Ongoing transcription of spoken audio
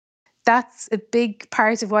that's a big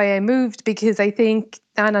part of why I moved, because I think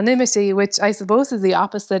anonymity, which I suppose is the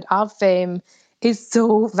opposite of fame, is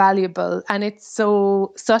so valuable. And it's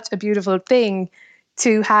such a beautiful thing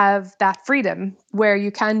to have that freedom where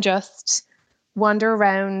you can just wander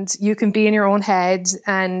around, you can be in your own head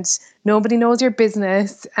and nobody knows your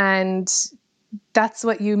business. And that's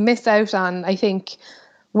what you miss out on, I think,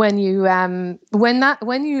 when you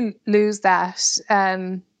lose that,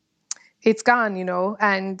 it's gone,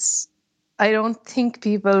 and I don't think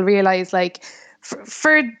people realize, like,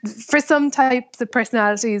 for some types of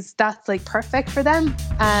personalities, that's like perfect for them.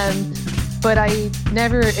 But I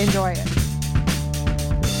never enjoy it.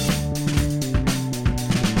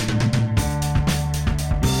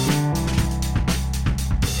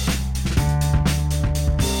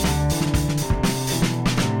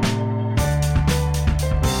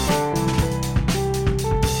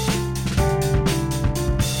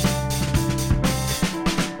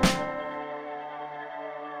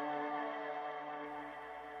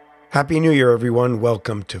 Happy New Year, everyone.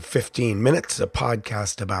 Welcome to 15 Minutes, a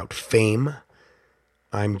podcast about fame.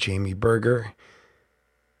 I'm Jamie Berger.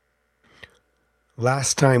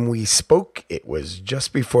 Last time we spoke, it was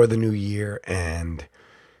just before the new year, and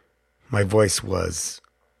my voice was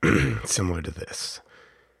similar to this.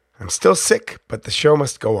 I'm still sick, but the show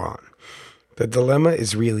must go on. The dilemma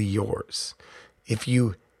is really yours. If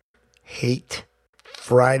you hate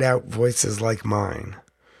fried out voices like mine,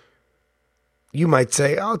 you might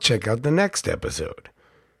say, I'll check out the next episode.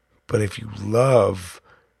 But if you love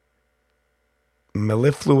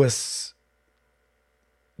mellifluous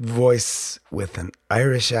voice with an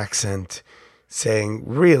Irish accent saying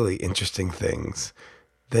really interesting things,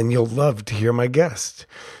 then you'll love to hear my guest.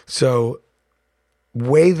 So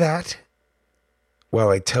weigh that while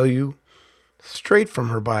I tell you straight from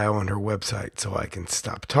her bio on her website so I can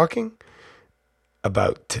stop talking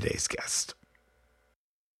about today's guest.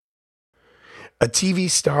 A TV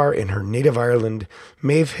star in her native Ireland,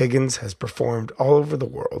 Maeve Higgins has performed all over the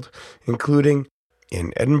world, including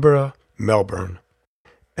in Edinburgh, Melbourne,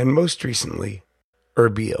 and most recently,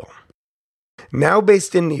 Erbil. Now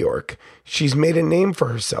based in New York, she's made a name for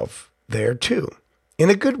herself there too, in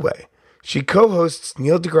a good way. She co-hosts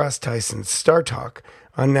Neil deGrasse Tyson's Star Talk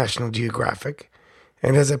on National Geographic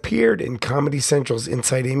and has appeared in Comedy Central's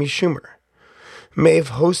Inside Amy Schumer. Maeve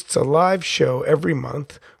hosts a live show every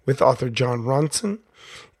month with author Jon Ronson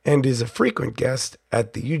and is a frequent guest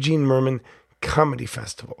at the Eugene Mirman Comedy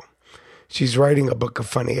Festival. She's writing a book of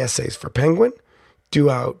funny essays for Penguin, due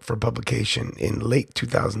out for publication in late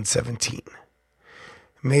 2017.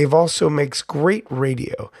 Maeve also makes great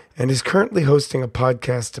radio and is currently hosting a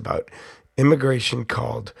podcast about immigration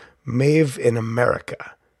called Maeve in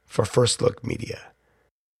America for First Look Media.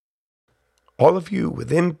 All of you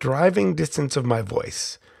within driving distance of my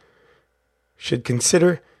voice should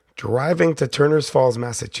consider driving to Turners Falls,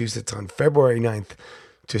 Massachusetts on February 9th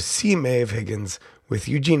to see Maeve Higgins with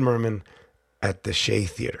Eugene Mirman at the Shea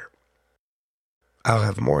Theater. I'll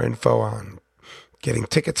have more info on getting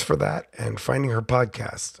tickets for that and finding her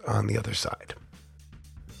podcast on the other side.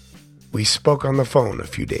 We spoke on the phone a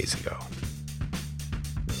few days ago.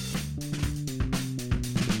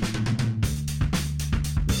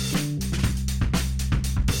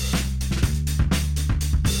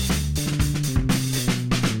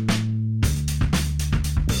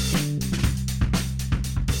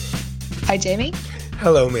 Hi, Jamie.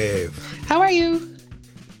 Hello, Maeve. How are you?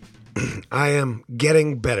 I am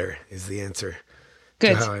getting better is the answer.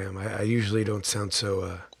 Good. To how I am. I usually don't sound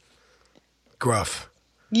so gruff.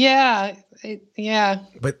 Yeah.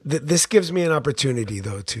 But this gives me an opportunity,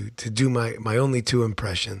 though, to do my only two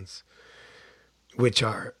impressions, which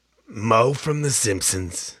are Moe from The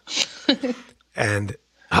Simpsons and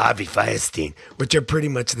Harvey Fierstein, which are pretty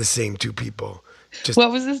much the same two people. Just,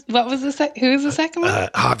 What was this? Who's the second one?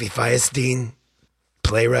 Harvey Fierstein,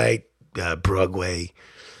 playwright, Broadway,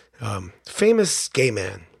 famous gay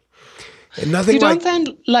man. And nothing. You don't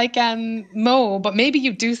sound like Mo, but maybe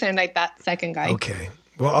you do sound like that second guy. Okay,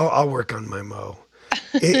 well, I'll work on my Mo.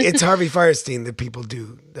 It's Harvey Fierstein that people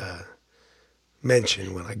do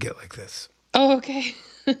mention when I get like this. Oh, okay.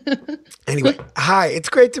 Anyway, hi, it's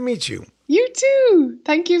great to meet you. You too.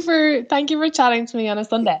 Thank you for chatting to me on a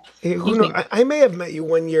Sunday. Hey, who knows? I may have met you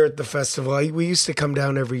one year at the festival. We used to come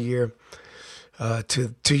down every year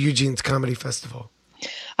to Eugene's Comedy Festival.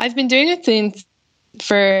 I've been doing it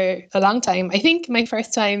for a long time. I think my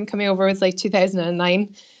first time coming over was like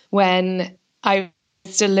 2009 when I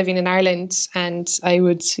was still living in Ireland, and I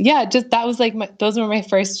would, that was like those were my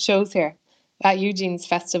first shows here at Eugene's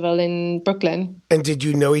Festival in Brooklyn. And did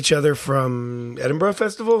you know each other from Edinburgh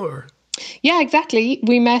Festival, or? Yeah, exactly.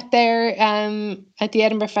 We met there at the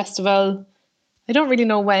Edinburgh Festival. I don't really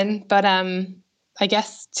know when, but I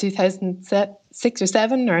guess 2006 or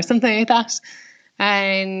 7 or something like that.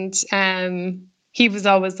 And he was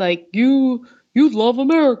always like, you love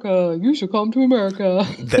America. You should come to America."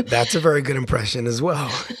 That's a very good impression as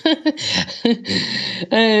well.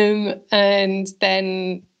 And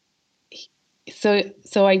then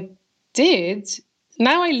so I did.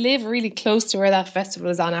 Now I live really close to where that festival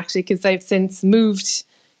is on, actually, because I've since moved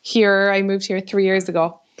here. I moved here 3 years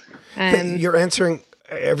ago. You're answering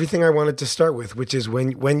everything I wanted to start with, which is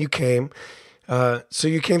when you came. So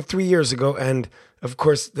you came 3 years ago, and of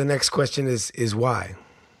course, the next question is why.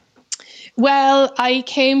 Well, I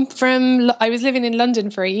was living in London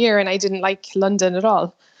for a year, and I didn't like London at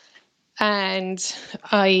all. And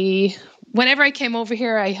whenever I came over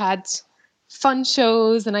here, I had fun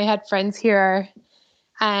shows and I had friends here.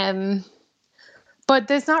 Um, but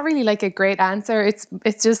there's not really like a great answer.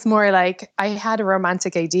 It's just more like I had a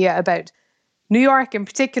romantic idea about New York in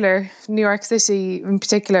particular, New York City in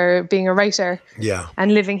particular, being a writer, Yeah,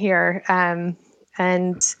 and living here.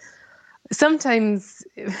 And sometimes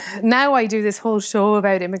now I do this whole show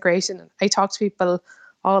about immigration. I talk to people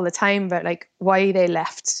all the time about like why they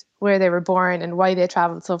left, where they were born, and why they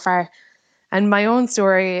traveled so far. And my own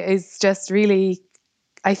story is just really,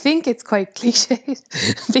 I think it's quite cliched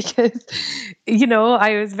because,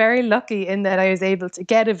 I was very lucky in that I was able to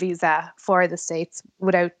get a visa for the States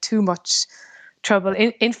without too much trouble.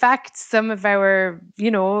 In fact, some of our,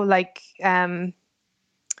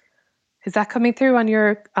 is that coming through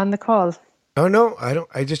on the call? oh no, I don't.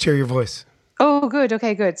 I just hear your voice. Oh, good.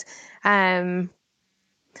 Okay, good. Um,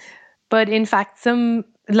 but in fact, for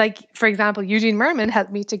example, Eugene Merman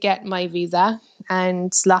helped me to get my visa,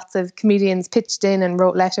 and lots of comedians pitched in and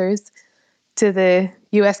wrote letters to the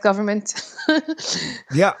US government.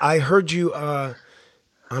 Yeah, I heard you on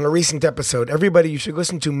a recent episode. Everybody, you should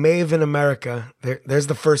listen to Maeve in America. There's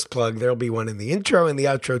the first plug. There'll be one in the intro and the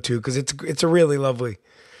outro too, because it's a really lovely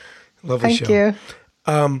Thank show.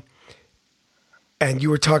 you. And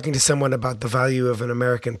you were talking to someone about the value of an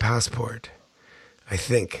American passport, I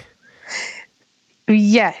think.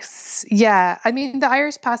 Yes. Yeah. I mean, the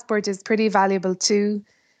Irish passport is pretty valuable too.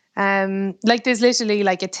 Like there's literally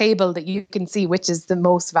like a table that you can see which is the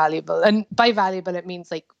most valuable. And by valuable, it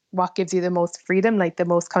means like what gives you the most freedom, like the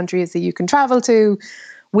most countries that you can travel to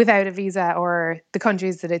without a visa, or the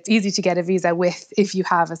countries that it's easy to get a visa with if you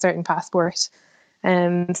have a certain passport.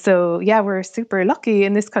 So yeah, we're super lucky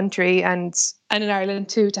in this country and in Ireland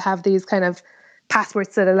too to have these kind of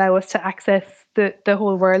passports that allow us to access the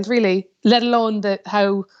whole world, really, let alone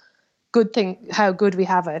how good we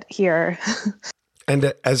have it here.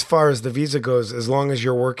 And as far as the visa goes, as long as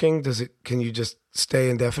you're working, can you just stay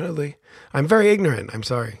indefinitely? I'm very ignorant. I'm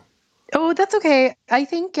sorry. Oh, that's okay. I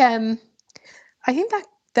think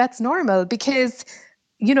that's normal because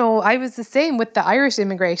I was the same with the Irish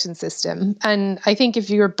immigration system, and I think if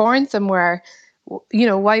you were born somewhere,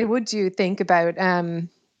 why would you think about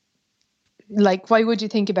why would you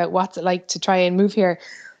think about what's it like to try and move here?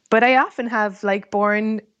 But I often have like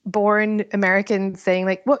born Americans saying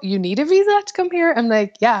like, "What, you need a visa to come here?" I'm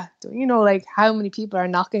like, "Yeah, don't you know like how many people are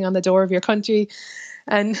knocking on the door of your country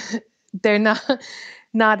and they're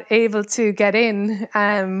not able to get in?"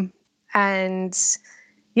 And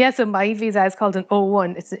yeah, so my visa is called an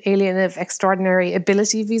O1. It's an Alien of Extraordinary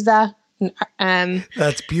Ability visa.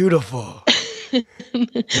 That's beautiful.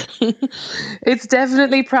 It's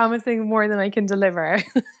definitely promising more than I can deliver.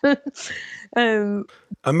 um,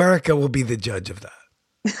 America will be the judge of that.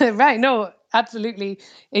 right. No, absolutely.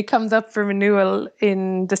 It comes up for renewal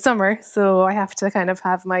in the summer. So I have to kind of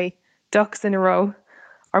have my ducks in a row,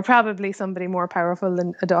 or probably somebody more powerful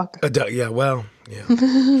than a duck. Yeah, well,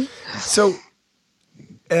 yeah. So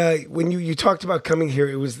when you talked about coming here,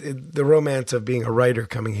 it was the romance of being a writer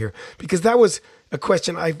coming here, because that was a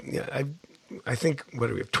question I think, what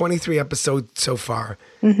do we have, 23 episodes so far,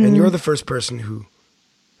 and you're the first person who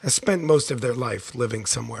has spent most of their life living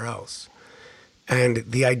somewhere else. And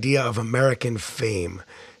the idea of American fame.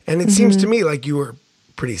 And it seems to me like you were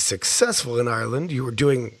pretty successful in Ireland. You were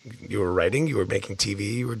writing, you were making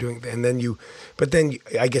TV, you were doing, but then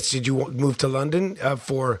I guess, did you move to London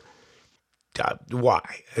for, why?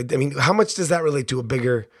 I mean, how much does that relate to a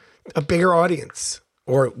bigger audience?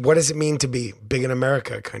 Or what does it mean to be big in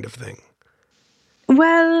America kind of thing?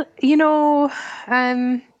 Well,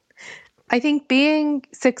 I think being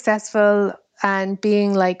successful and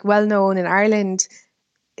being like well known in Ireland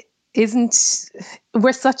isn't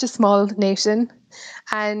we're such a small nation,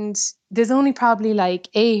 and there's only probably like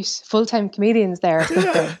 8 full-time comedians there or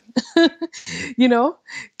something. You know,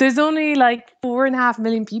 there's only like 4.5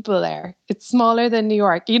 million people there. It's smaller than New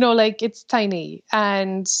York, you know, like it's tiny.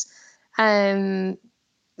 And um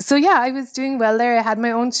so yeah, I was doing well there. I had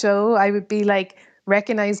my own show. I would be like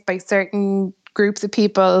recognized by certain groups of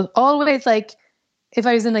people. Always like if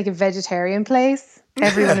I was in like a vegetarian place,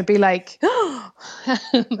 everyone would be like,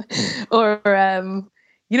 or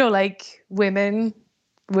you know, like women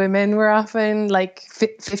were often like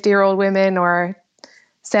 50-year-old women or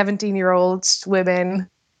 17-year-old women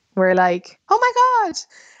were like, oh my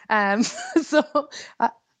God. So, uh,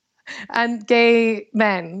 and gay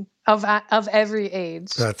men of every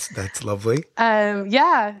age. That's lovely.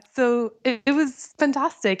 Yeah, so it was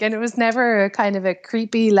fantastic, and it was never a kind of a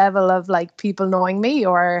creepy level of like people knowing me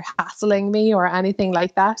or hassling me or anything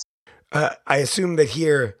like that. I assume that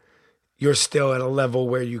here you're still at a level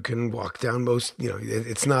where you can walk down most. You know,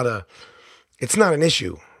 it's not an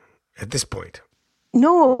issue at this point.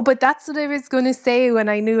 No, but that's what I was going to say when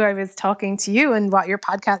I knew I was talking to you and what your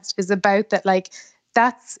podcast is about. That like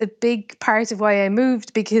that's a big part of why I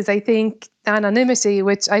moved, because I think anonymity,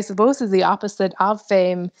 which I suppose is the opposite of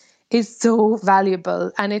fame, is so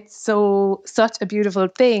valuable, and it's such a beautiful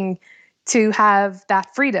thing to have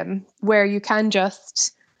that freedom where you can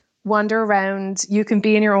just wander around, you can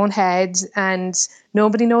be in your own head, and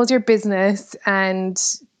nobody knows your business,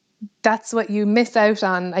 and that's what you miss out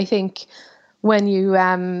on, I think, when you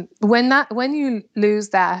when you lose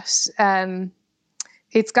that,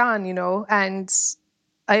 it's gone, you know. And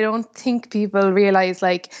I don't think people realize,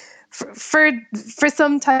 like, for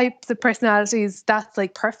some types of personalities, that's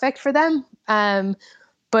like perfect for them.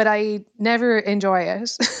 But I never enjoy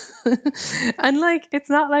it. And like, it's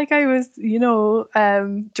not like I was, you know,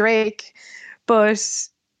 Drake, but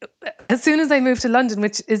as soon as I moved to London,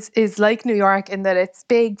 which is like New York in that it's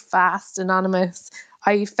big, fast, anonymous,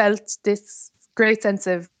 I felt this great sense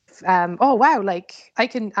of oh wow, like I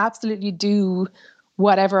can absolutely do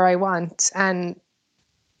whatever I want, and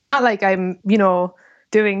not like I'm, you know,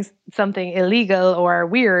 doing something illegal or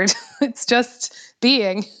weird. It's just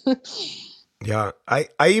being. Yeah, I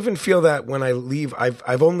even feel that when I leave,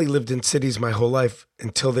 I've only lived in cities my whole life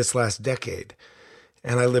until this last decade,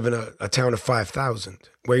 and I live in a town of 5,000,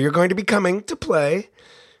 where you're going to be coming to play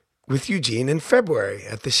with Eugene in February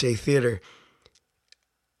at the Shea Theater.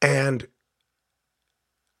 And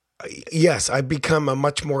yes, I've become a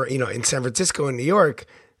much more, you know, in San Francisco and New York,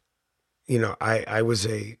 you know, I was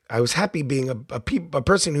happy being a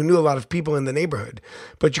person who knew a lot of people in the neighborhood,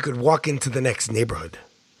 but you could walk into the next neighborhood.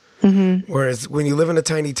 Mm-hmm. Whereas when you live in a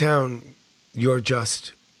tiny town, you're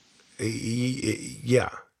just, yeah.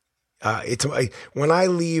 When I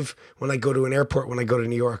leave, when I go to an airport, when I go to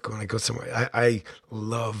New York, when I go somewhere, I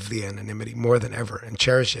love the anonymity more than ever and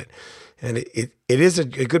cherish it. And it is a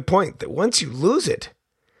good point that once you lose it,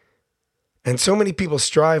 and so many people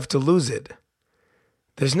strive to lose it,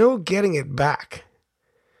 there's no getting it back.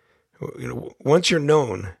 You know, once you're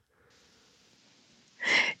known.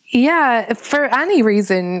 Yeah, for any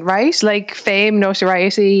reason, right? Like fame,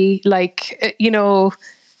 notoriety, like, you know,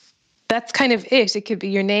 that's kind of it. It could be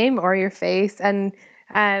your name or your face. And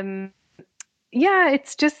yeah,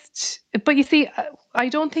 it's just, but you see, I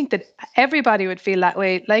don't think that everybody would feel that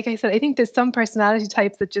way. Like I said, I think there's some personality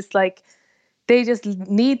types that just like, they just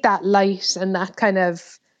need that light and that kind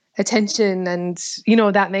of attention, and you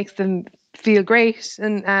know, that makes them feel great.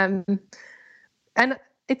 And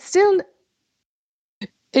it's still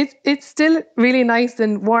it's still really nice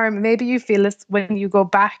and warm. Maybe you feel this when you go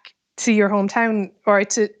back to your hometown, or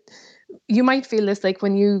to, you might feel this like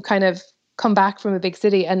when you kind of come back from a big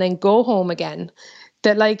city and then go home again,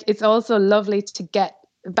 that like it's also lovely to get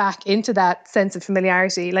back into that sense of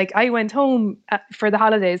familiarity. Like I went home for the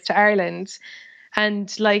holidays to Ireland,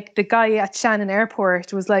 and like the guy at Shannon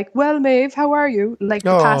Airport was like, "Well, Maeve, how are you?" Like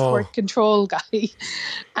the passport control guy.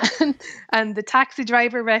 And the taxi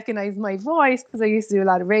driver recognized my voice because I used to do a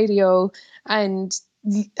lot of radio. And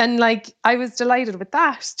like I was delighted with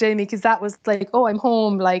that, Jamie, because that was like, oh, I'm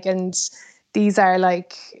home, like, and these are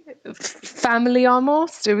like family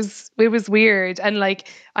almost. It was weird. And like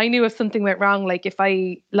I knew if something went wrong, like if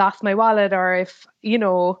I lost my wallet, or if, you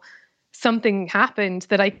know, something happened,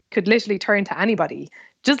 that I could literally turn to anybody,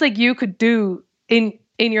 just like you could do in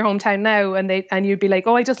your hometown now. And you'd be like,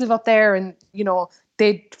 oh, I just live up there, and you know,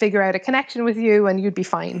 they'd figure out a connection with you and you'd be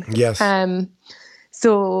fine. Yes.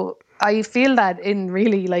 So I feel that in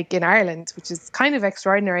really like in Ireland, which is kind of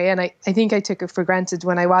extraordinary. And I think I took it for granted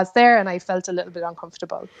when I was there, and I felt a little bit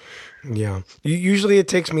uncomfortable. Yeah. Usually it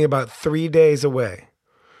takes me about 3 days away.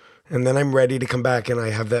 And then I'm ready to come back, and I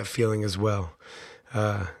have that feeling as well.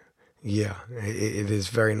 Yeah, it is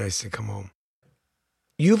very nice to come home.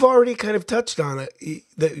 You've already kind of touched on it.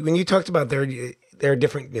 When you talked about there are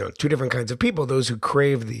different, two different kinds of people, those who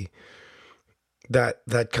crave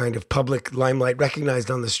that kind of public limelight, recognized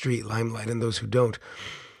on the street limelight, and those who don't.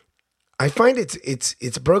 I find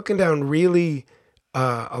it's broken down really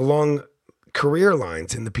along career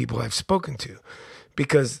lines in the people I've spoken to,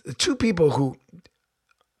 because the two people who,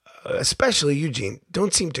 especially Eugene,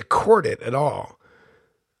 don't seem to court it at all.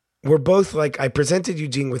 We're both like, I presented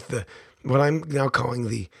Eugene with what I'm now calling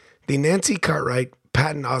the Nancy Cartwright,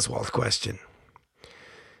 Patton Oswalt question.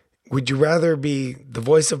 Would you rather be the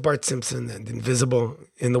voice of Bart Simpson and invisible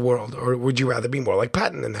in the world, or would you rather be more like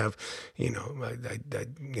Patton and have,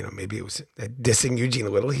 maybe it was dissing Eugene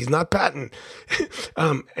a little. He's not Patton.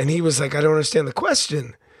 And he was like, I don't understand the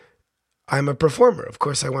question. I'm a performer. Of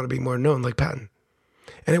course, I want to be more known like Patton.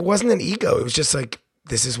 And it wasn't an ego. It was just like,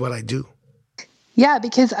 this is what I do. Yeah,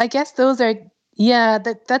 because I guess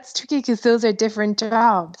that's tricky because those are different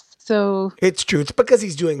jobs. So it's true. It's because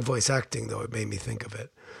he's doing voice acting, though. It made me think of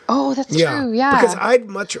it. Oh, that's true. Yeah, because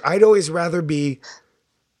I'd always rather be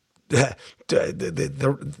the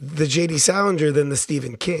J.D. Salinger than the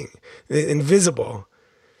Stephen King, invisible,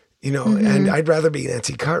 and I'd rather be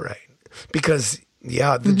Nancy Cartwright because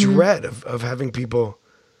the dread of having people.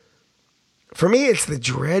 For me, it's the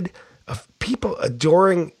dread of people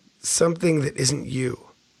adoring something that isn't you,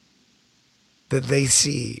 that they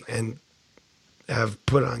see and have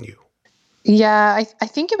put on you. Yeah, I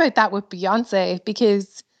think about that with Beyonce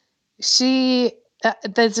because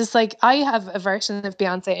there's just like, I have a version of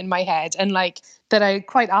Beyonce in my head and like that I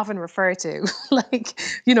quite often refer to, like,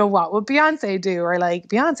 what would Beyonce do? Or like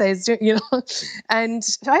Beyonce is doing, and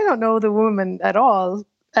I don't know the woman at all.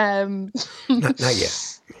 Not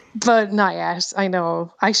yet. But not yet. I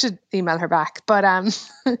know I should email her back, but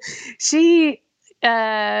she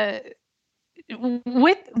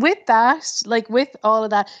with that, like with all of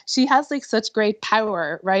that, she has like such great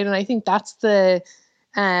power, right? And I think that's the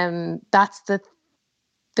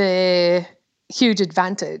huge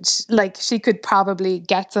advantage. Like she could probably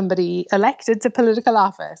get somebody elected to political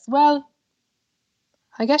office. Well,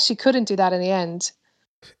 I guess she couldn't do that in the end.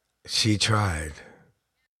 She tried.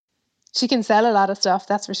 She can sell a lot of stuff,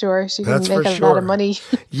 that's for sure. She can make a lot of money.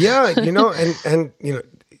 Yeah, and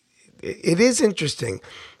it is interesting.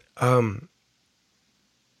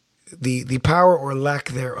 The power or lack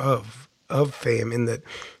thereof of fame, in that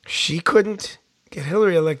she couldn't get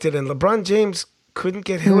Hillary elected and LeBron James couldn't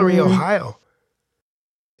get Hillary Ohio.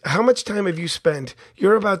 How much time have you spent?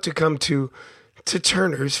 You're about to come to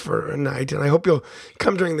Turner's for a night, and I hope you'll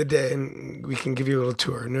come during the day and we can give you a little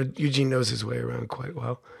tour. Eugene knows his way around quite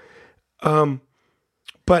well.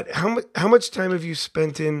 But how much time have you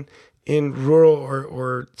spent in rural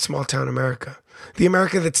or small town America? The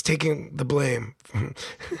America that's taking the blame.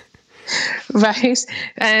 Right.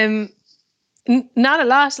 Not a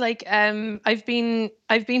lot. Like, I've been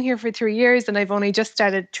here for 3 years and I've only just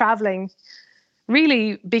started traveling,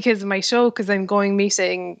 really because of my show, because I'm going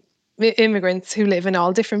meeting immigrants who live in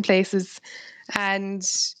all different places. And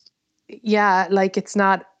yeah, like it's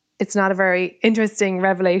not a very interesting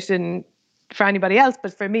revelation for anybody else,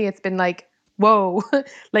 but for me, it's been like, whoa,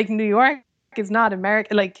 like New York is not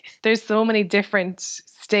America. Like there's so many different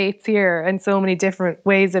states here and so many different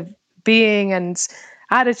ways of being and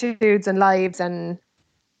attitudes and lives, and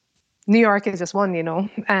New York is just one,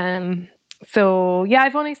 so yeah,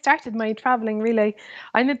 I've only started my traveling really.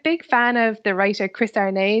 I'm a big fan of the writer Chris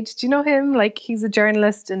Arnade. Do you know him? Like he's a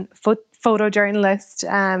journalist and photojournalist,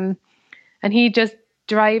 and he just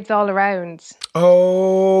drives all around.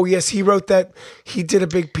 Oh yes, he wrote that. He did a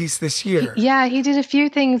big piece this year. He did a few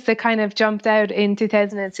things that kind of jumped out in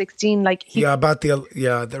 2016. Like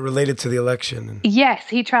that related to the election. Yes,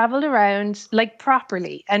 he traveled around like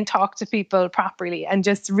properly and talked to people properly and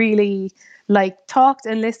just really like talked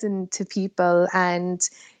and listened to people. And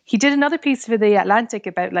he did another piece for The Atlantic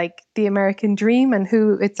about like the American dream and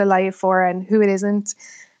who it's alive for and who it isn't.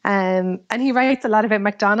 And he writes a lot about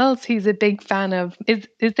McDonald's. He's a big fan of. Is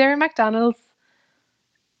there a McDonald's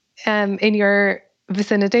in your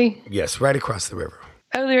vicinity? Yes, right across the river.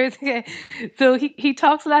 Oh, there is. Okay. So he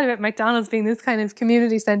talks a lot about McDonald's being this kind of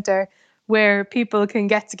community center where people can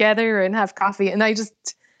get together and have coffee. And I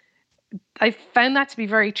found that to be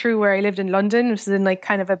very true where I lived in London, which is in like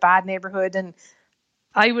kind of a bad neighborhood. And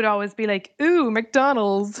I would always be like, ooh,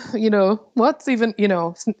 McDonald's, what's even,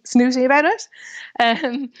 snooty about it.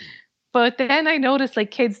 But then I noticed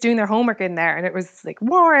like kids doing their homework in there and it was like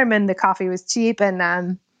warm and the coffee was cheap.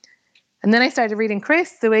 And And then I started reading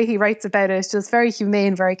Chris. The way he writes about it is just very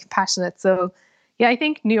humane, very compassionate. So yeah, I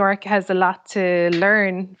think New York has a lot to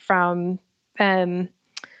learn from,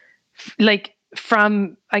 like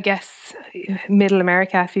from, I guess, middle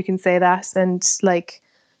America, if you can say that, and like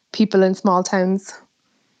people in small towns.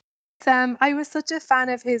 I was such a fan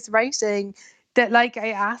of his writing that like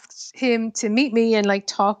I asked him to meet me and like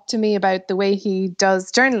talk to me about the way he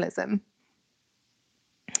does journalism.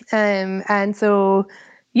 And so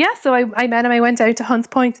yeah, so I met him. I went out to Hunts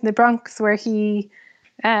Point in the Bronx where he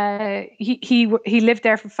lived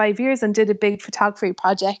there for 5 years and did a big photography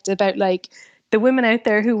project about like the women out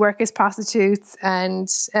there who work as prostitutes, and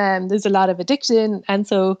there's a lot of addiction. And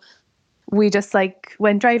so we just like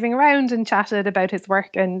went driving around and chatted about his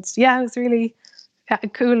work, and yeah, it was really a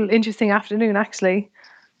cool, interesting afternoon actually.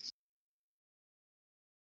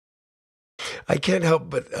 I can't help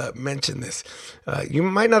but mention this. You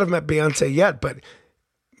might not have met Beyonce yet, but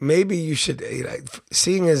maybe you should.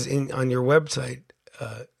 Seeing as on your website,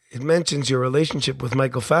 it mentions your relationship with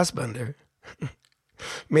Michael Fassbender.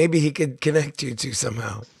 Maybe he could connect you two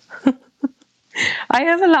somehow. I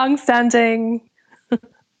have a long-standing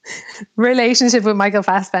relationship with Michael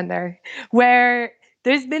Fassbender, where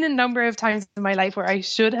there's been a number of times in my life where I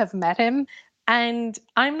should have met him. And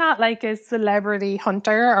I'm not like a celebrity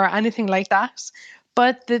hunter or anything like that.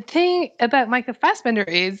 But the thing about Michael Fassbender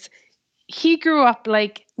is he grew up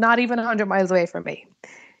like not even 100 miles away from me.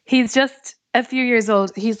 He's just a few years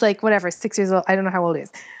old. He's like, whatever, 6 years old. I don't know how old he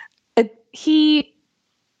is.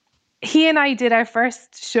 He and I did our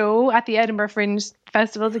first show at the Edinburgh Fringe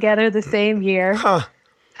Festival together the same year. Huh.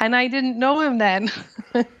 And I didn't know him then.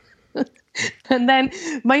 And then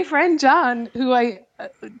my friend John, who I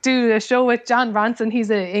do a show with, John Ronson, he's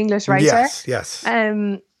an English writer. Yes.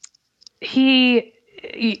 He,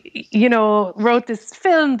 you know, wrote this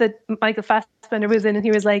film that Michael Fassbender was in, and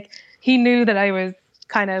he was like, he knew that I was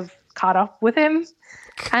kind of caught up with him.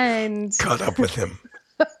 And caught up with him.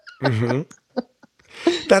 Mm-hmm.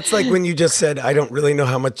 That's like when you just said, I don't really know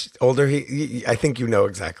how much older I think you know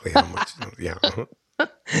exactly how much. Yeah.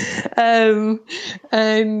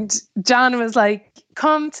 And John was like,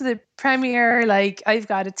 come to the premiere, like I've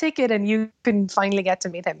got a ticket and you can finally get to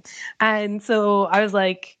meet him. And so I was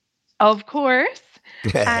like, of course.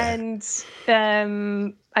 And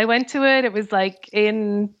I went to it. It was like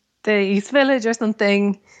in the East Village or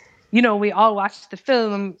something. You know, we all watched the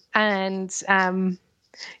film, and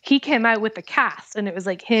he came out with the cast, and it was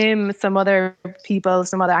like him, some other people,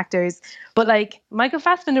 some other actors. But like Michael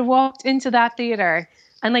Fassbender walked into that theater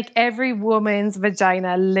and like every woman's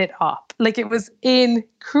vagina lit up. Like it was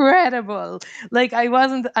incredible. Like I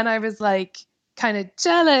was like kind of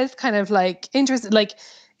jealous, kind of like interested. Like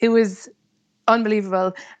it was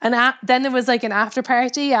unbelievable. And then there was like an after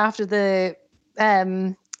party after the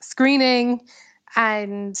screening,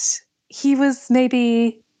 and he was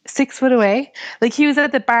maybe 6 foot away. Like he was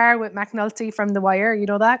at the bar with McNulty from The Wire. You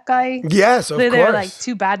know that guy? Yes, of course. They were like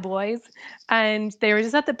two bad boys, and they were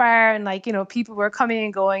just at the bar, and like, you know, people were coming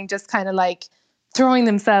and going, just kind of like throwing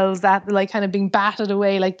themselves at, like kind of being batted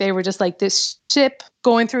away. Like they were just like this ship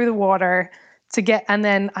going through the water to get, and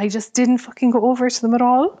then I just didn't fucking go over to them at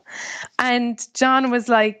all. And John was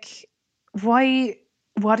like, why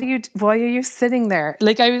are you sitting there?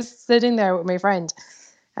 Like I was sitting there with my friend,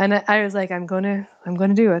 and I was like, I'm gonna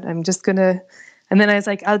do it. I'm just gonna. And then I was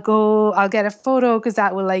like, I'll get a photo, because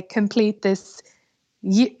that will like complete this,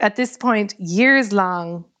 at this point, years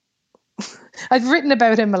long. I've written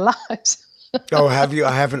about him a lot. Oh, have you?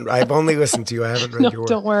 I've only listened to you. I haven't read your work.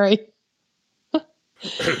 Don't worry.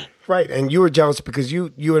 Right. And you were jealous because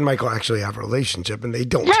you and Michael actually have a relationship and they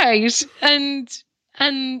don't. Right.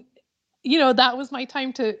 And you know, that was my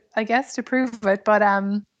time to, I guess, to prove it. But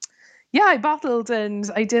yeah, I bottled and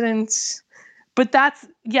I didn't. But that's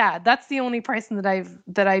the only person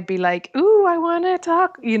that I'd be like, ooh, I want to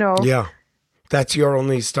talk, you know. Yeah. That's your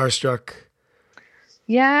only starstruck.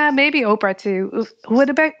 Yeah, maybe Oprah too. What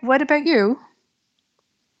about you?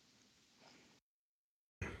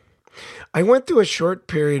 I went through a short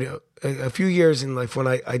period, a few years in life when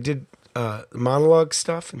I did monologue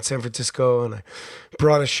stuff in San Francisco, and I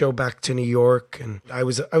brought a show back to New York, and I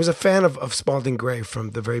was a fan of Spalding Gray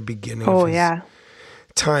from the very beginning. Oh, of his yeah.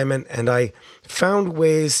 time, and I found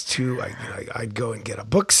ways to I'd go and get a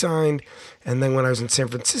book signed, and then when I was in San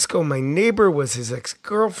Francisco, my neighbor was his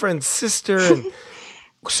ex-girlfriend's sister, and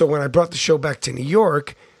so when I brought the show back to New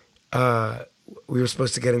York, we were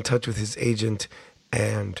supposed to get in touch with his agent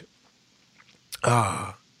and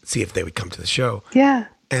see if they would come to the show. Yeah.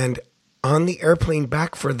 And on the airplane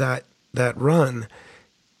back for that run,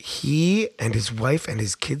 he and his wife and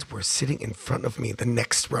his kids were sitting in front of me, the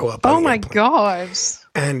next row up on Oh the my airplane. God.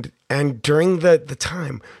 And during the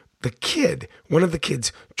time, one of the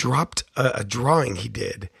kids dropped a drawing he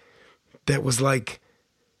did that was like,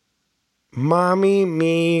 Mommy,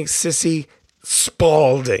 me, Sissy,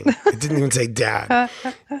 Spalding. It didn't even say Dad.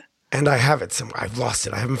 And I have it somewhere. I've lost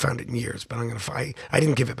it. I haven't found it in years, but I'm going to find. I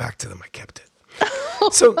didn't give it back to them. I kept it.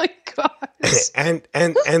 Oh my God. And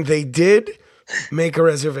they did make a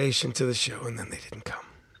reservation to the show, and then they didn't come.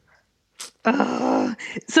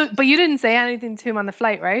 So, but you didn't say anything to him on the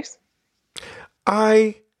flight, right?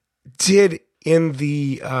 I did in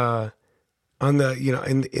the in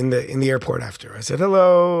the airport after. I said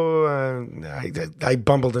hello. I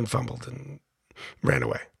bumbled and fumbled and ran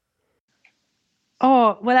away.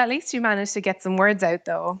 Oh, well, at least you managed to get some words out,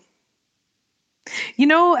 though.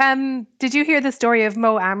 Did you hear the story of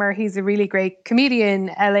Mo Amer? He's a really great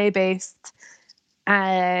comedian, LA-based,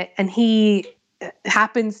 and he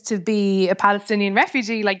happens to be a Palestinian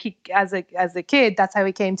refugee. Like as a kid, that's how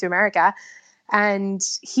he came to America, and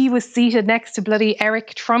he was seated next to bloody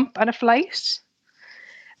Eric Trump on a flight,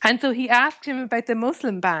 and so he asked him about the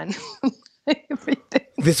Muslim ban. Everything.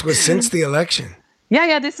 This was since the election.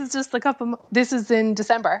 Yeah. This is just this is in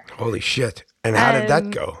December. Holy shit! And how did that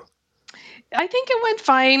go? I think it went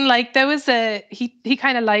fine. Like there was he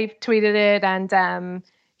kind of live tweeted it, and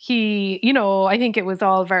he, I think it was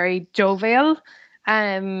all very jovial.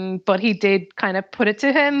 But he did kind of put it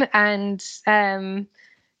to him, and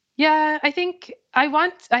yeah, I think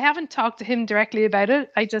I haven't talked to him directly about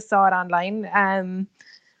it. I just saw it online.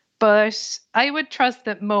 But I would trust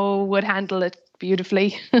that Mo would handle it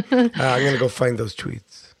beautifully. I'm gonna go find those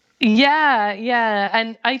tweets. Yeah,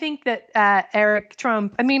 and I think that Eric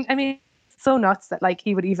Trump. I mean, so nuts that like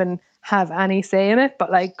he would even have any say in it,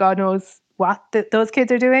 but like God knows what those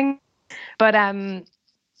kids are doing. But I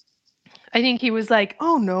think he was like,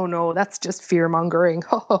 oh no, that's just fear mongering.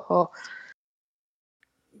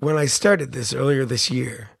 When I started this earlier this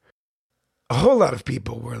year, a whole lot of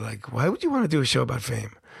people were like, why would you want to do a show about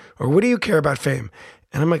fame? Or what do you care about fame?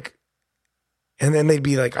 And I'm like, and then they'd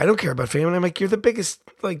be like, I don't care about fame. And I'm like, you're the biggest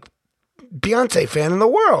like Beyonce fan in the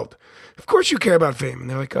world. Of course you care about fame. And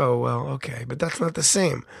they're like, oh, well, okay, but that's not the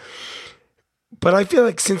same. But I feel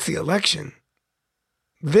like since the election,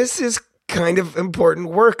 this is kind of important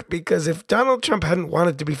work, because if Donald Trump hadn't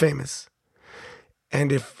wanted to be famous,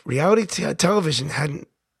 and if reality television hadn't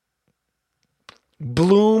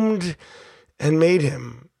bloomed and made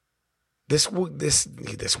him, this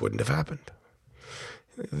wouldn't have happened.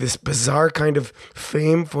 This bizarre kind of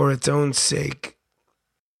fame for its own sake.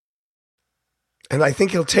 And I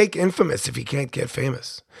think he'll take infamous if he can't get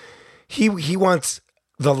famous. He wants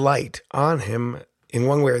the light on him in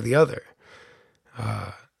one way or the other.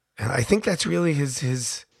 And I think that's really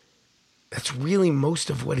that's really most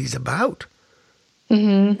of what he's about.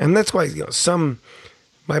 Mm-hmm. And that's why,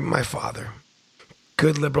 my father,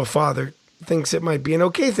 good liberal father, thinks it might be an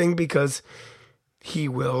okay thing, because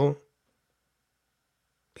he'll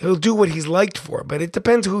do what he's liked for, but it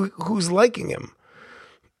depends who's liking him.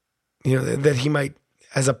 That he might,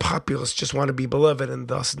 as a populist, just want to be beloved and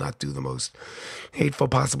thus not do the most hateful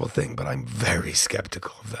possible thing. But I'm very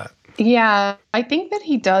skeptical of that. Yeah, I think that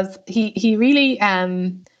he does. He really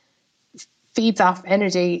feeds off the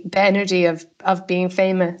energy of being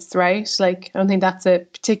famous, right? Like, I don't think that's a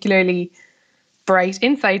particularly bright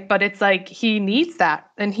insight, but it's like he needs that,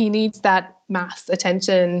 and he needs that mass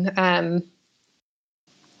attention.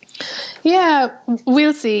 Yeah,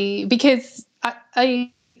 we'll see, because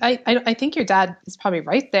I think your dad is probably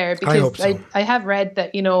right there, because I hope so. I have read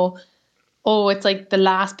that, it's like the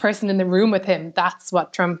last person in the room with him. That's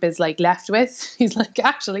what Trump is like left with. He's like,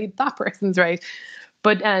 actually, that person's right.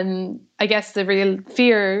 But I guess the real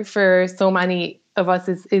fear for so many of us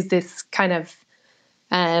is this kind of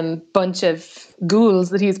bunch of ghouls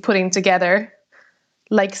that he's putting together,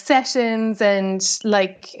 like Sessions and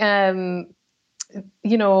like, even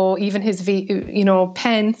his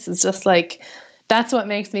Pence is just like, that's what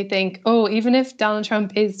makes me think, even if Donald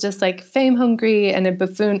Trump is just like fame hungry and a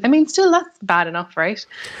buffoon, I mean, still that's bad enough, right?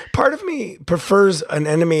 Part of me prefers an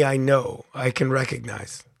enemy I know, I can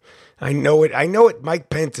recognize. I know what Mike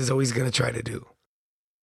Pence is always going to try to do.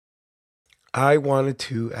 I wanted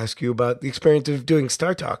to ask you about the experience of doing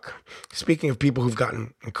Star Talk. Speaking of people who've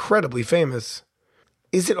gotten incredibly famous,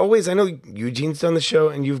 is it always, I know Eugene's done the show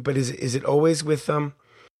but is it always with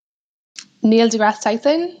Neil deGrasse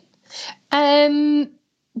Tyson?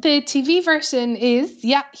 The TV version is,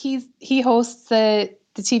 he hosts the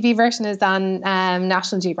TV version is on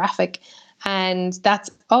National Geographic, and that's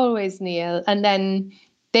always Neil. And then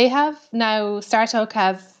they have now, StarTalk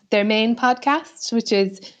have their main podcast, which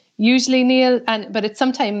is usually Neil, but it's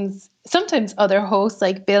sometimes other hosts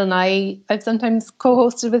like Bill Nye. I've sometimes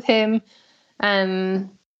co-hosted with him.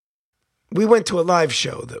 We went to a live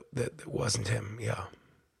show that wasn't him. Yeah.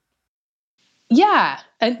 Yeah,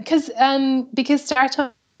 and because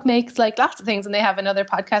StarTalk makes like lots of things, and they have another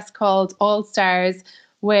podcast called All Stars,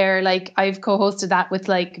 where like I've co-hosted that with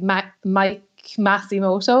like Mike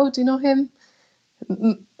Masimoto. Do you know him?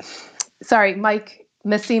 Sorry, Mike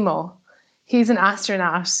Massimo. He's an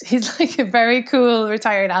astronaut. He's like a very cool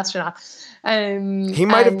retired astronaut. He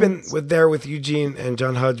might have been with Eugene and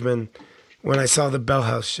John Hodgman when I saw the Bell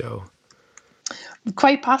House show.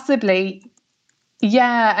 Quite possibly.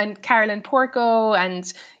 Yeah, and Carolyn Porco,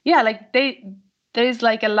 and yeah, like there's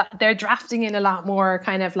like a lot, they're drafting in a lot more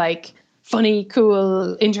kind of like funny,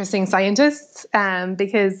 cool, interesting scientists.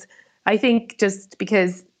 Because I think just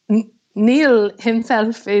because Neil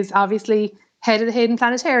himself is obviously head of the Hayden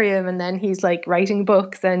Planetarium, and then he's like writing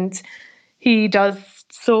books, and he does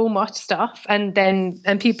so much stuff, and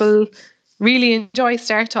people really enjoy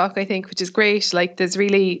StarTalk, I think, which is great. Like there's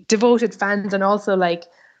really devoted fans, and also like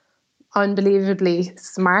unbelievably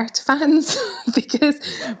smart fans, because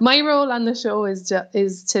my role on the show is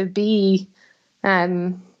to be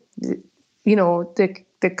the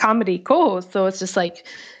comedy co-host. So it's just like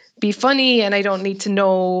be funny, and I don't need to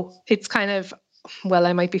know. It's kind of, well,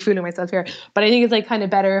 I might be fooling myself here, but I think it's like kind of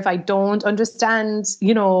better if I don't understand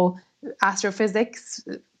astrophysics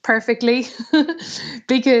perfectly,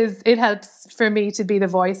 because it helps for me to be the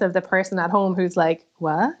voice of the person at home who's like,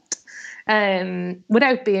 what?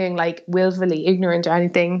 Without being like willfully ignorant or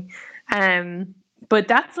anything. But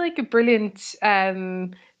that's like a brilliant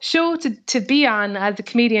show to be on as a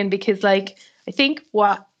comedian, because like I think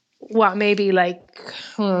what maybe like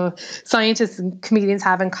scientists and comedians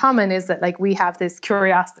have in common is that like we have this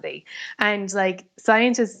curiosity, and like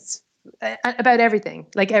scientists about everything,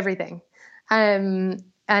 like everything. And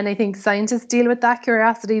I think scientists deal with that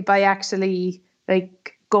curiosity by actually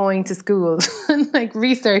like going to school and like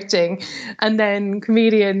researching, and then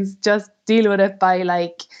comedians just deal with it by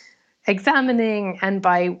like examining and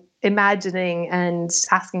by imagining and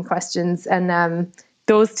asking questions. And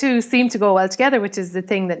those two seem to go well together, which is the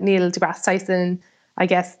thing that Neil deGrasse Tyson, I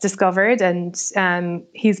guess, discovered. And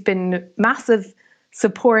he's been massive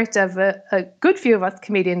support of a good few of us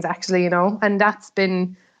comedians, actually, and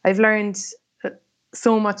I've learned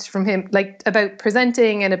so much from him, like about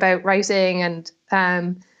presenting and about writing and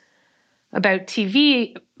about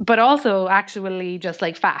TV, but also actually just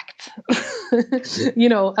like facts,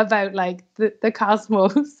 about like the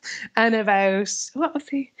cosmos, and about what was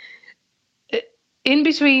he in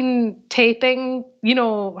between taping,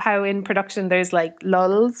 how in production there's like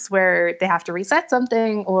lulls where they have to reset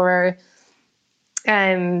something, or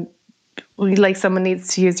like someone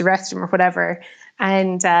needs to use the restroom or whatever.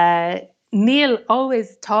 And Neil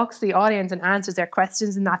always talks to the audience and answers their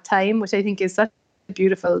questions in that time, which I think is such a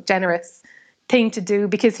beautiful, generous thing to do,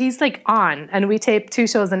 because he's like on, and we tape 2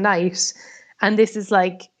 shows a night. And this is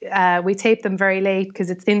like, we tape them very late because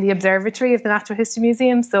it's in the observatory of the Natural History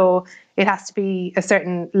Museum. So it has to be a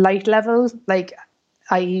certain light level, like,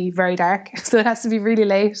 i.e. very dark. So it has to be really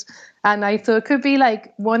late at night. So it could be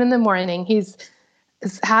like 1 a.m. He's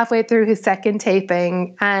halfway through his second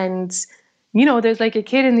taping, and there's like a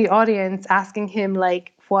kid in the audience asking him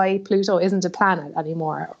like why Pluto isn't a planet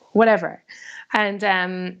anymore, or whatever.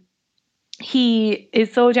 And he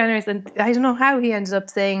is so generous, and I don't know how he ended up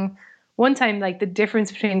saying one time like the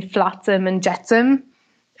difference between flotsam and jetsam.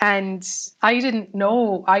 And I didn't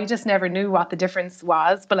know, I just never knew what the difference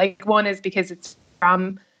was. But like one is because it's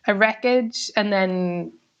from a wreckage, and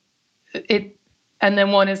then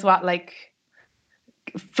one is what like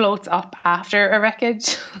floats up after a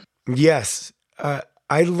wreckage. Yes.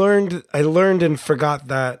 I learned and forgot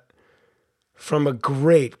that from a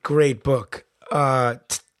great book.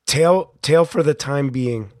 Tale for the Time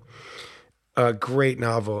Being. A great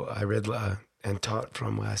novel I read and taught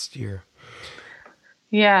from last year.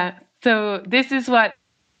 Yeah. So this is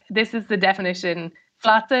the definition.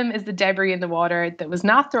 Flotsam is the debris in the water that was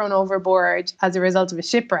not thrown overboard as a result of a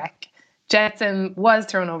shipwreck. Jetsam was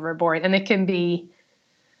thrown overboard, and it can be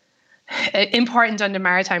important under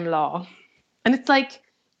maritime law. And it's like,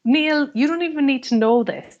 Neil, you don't even need to know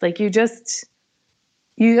this. Like you just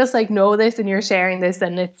like know this, and you're sharing this,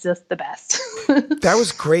 and it's just the best. That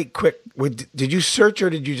was great. Quick. Did you search, or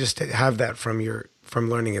did you just have that from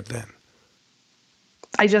learning it then?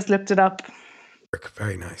 I just looked it up.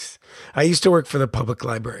 Very nice. I used to work for the public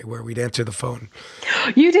library where we'd answer the phone.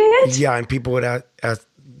 You did? Yeah, and people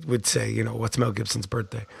would say, what's Mel Gibson's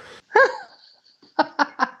birthday?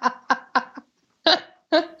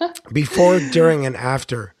 Before, during, and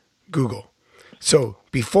after Google. So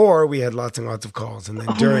before we had lots and lots of calls, and then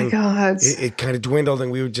Oh my during God. it kind of dwindled,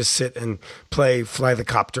 and we would just sit and play Fly the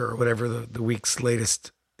Copter or whatever the week's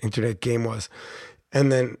latest internet game was.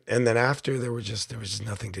 And then after there was just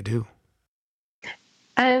nothing to do.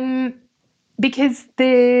 Because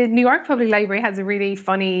the New York Public Library has a really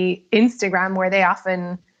funny Instagram where they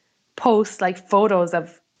often post like photos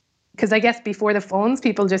of, because I guess before the phones,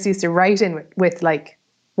 people just used to write in with like,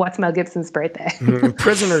 what's Mel Gibson's birthday? And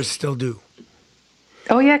prisoners still do.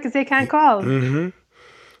 Oh yeah, because they can't call.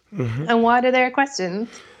 Mm-hmm. Mm-hmm. And what are their questions?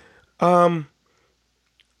 Some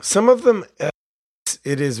of them,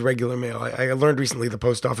 it is regular mail. I learned recently the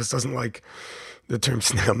post office doesn't like the term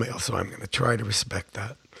snail mail, so I'm going to try to respect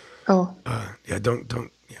that. Oh. Yeah,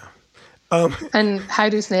 don't, yeah. And how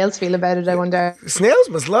do snails feel about it, I wonder? Snails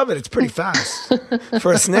must love it. It's pretty fast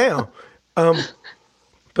for a snail.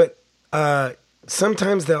 But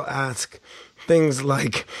sometimes they'll ask things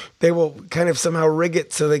like, they will kind of somehow rig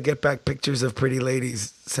it so they get back pictures of pretty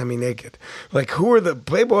ladies semi-naked. Like, who are the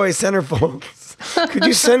Playboy centerfolds? Could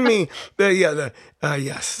you send me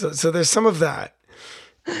yes. So there's some of that.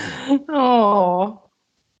 Oh.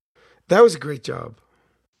 That was a great job.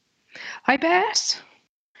 I bet.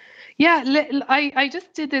 Yeah, I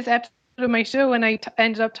just did this episode of my show and I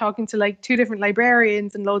ended up talking to like 2 different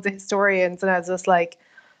librarians and loads of historians, and I was just like,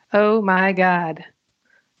 oh my God,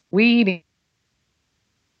 we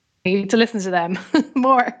need to listen to them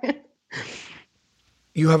more.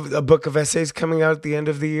 You have a book of essays coming out at the end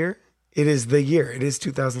of the year? It is the year. It is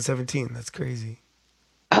 2017. That's crazy.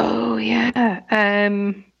 Oh, yeah.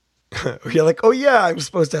 You're like, oh yeah, I'm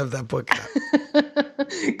supposed to have that book out.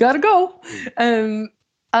 Gotta go.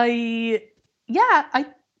 It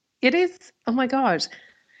is. Oh my God.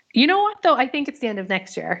 You know what though? I think it's the end of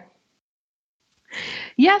next year.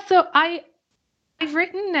 Yeah. So I've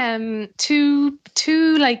written two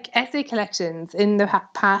like essay collections in the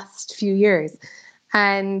past few years,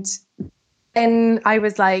 and then I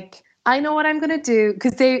was like, I know what I'm going to do,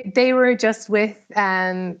 because they were just with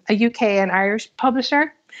a UK and Irish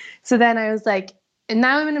publisher. So then I was like, and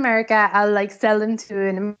now I'm in America, I'll like sell them to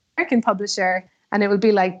an American publisher, and it will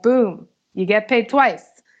be like, boom, you get paid twice.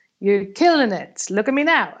 You're killing it. Look at me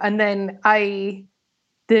now. And then I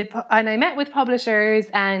met with publishers,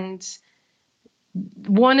 and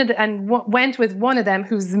went with one of them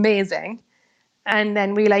who's amazing, and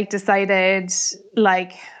then we like decided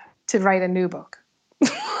like to write a new book.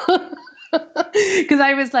 Because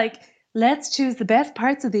I was like, let's choose the best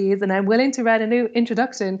parts of these, and I'm willing to write a new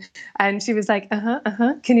introduction. And she was like,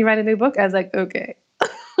 can you write a new book? I was like, okay.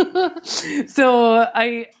 So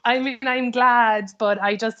I mean, I'm glad, but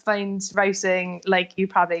I just find writing, like you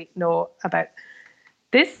probably know about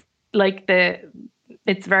this, like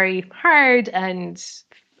it's very hard, and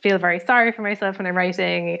feel very sorry for myself when I'm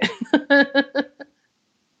writing.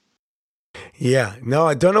 Yeah, no,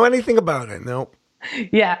 I don't know anything about it. No.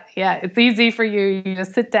 Yeah, it's easy for you. You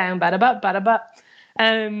just sit down, bada ba.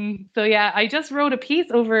 So yeah, I just wrote a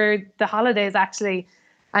piece over the holidays actually,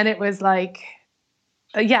 and it was like,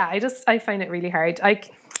 I find it really hard.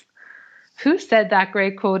 Who said that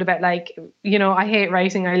great quote about like, I hate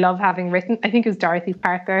writing, I love having written? I think it was Dorothy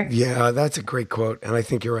Parker. Yeah, that's a great quote, and I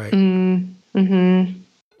think you're right. Mm-hmm.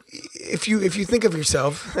 If you think of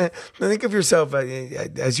yourself, as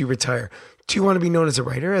you retire, do you want to be known as a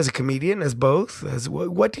writer, as a comedian, as both? As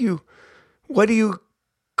what do you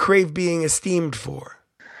crave being esteemed for?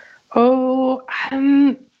 Oh,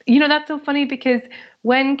 that's so funny, because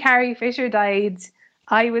when Carrie Fisher died,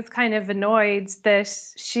 I was kind of annoyed that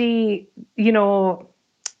she, everyone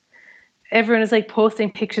was like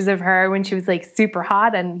posting pictures of her when she was like super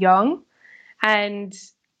hot and young. And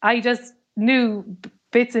I just knew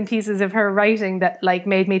bits and pieces of her writing that like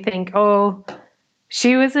made me think, oh,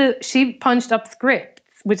 she punched up scripts,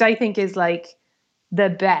 which I think is like the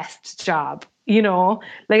best job,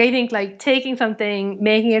 like I think like taking something,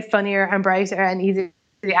 making it funnier and brighter and easier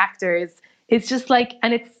for the actors, it's just like,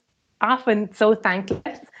 and it's often so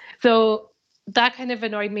thankless. So that kind of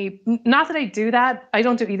annoyed me. Not that I do that. I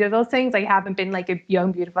don't do either of those things. I haven't been like a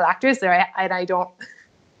young, beautiful actress, and I don't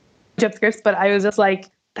jump scripts, but I was just like,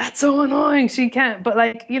 that's so annoying. She can't, but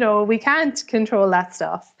like, we can't control that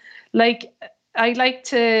stuff. Like I like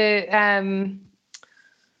to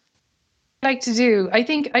do. I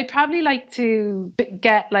think I'd probably like to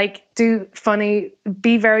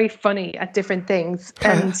be very funny at different things.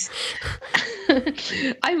 And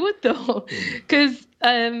I would though, because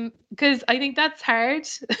I think that's hard,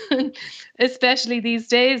 especially these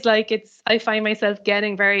days. Like I find myself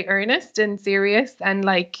getting very earnest and serious, and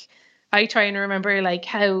like I try and remember like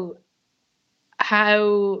how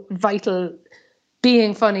how vital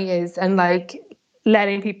being funny is, and like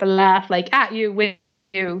letting people laugh like at you, with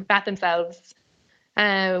you, at themselves,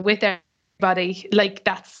 with everybody. Like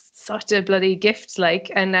that's such a bloody gift.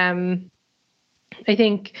 Like, and I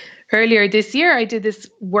think earlier this year I did this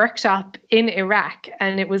workshop in Iraq,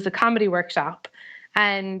 and it was a comedy workshop,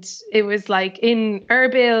 and it was like in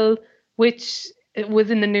Erbil, which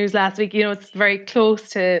was in the news last week. You know, it's very close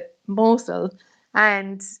to Mosul,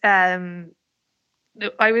 and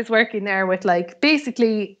I was working there with like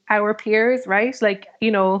basically our peers, right? Like, you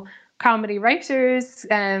know, comedy writers,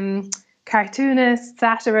 cartoonists,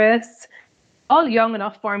 satirists, all young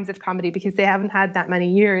enough forms of comedy because they haven't had that many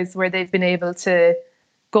years where they've been able to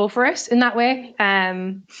go for it in that way.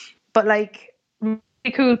 But like really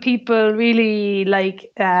cool people, really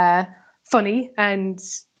like funny and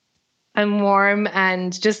warm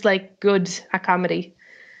and just like good at comedy.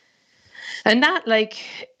 And that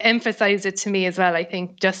like emphasized it to me as well. I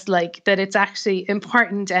think just like that it's actually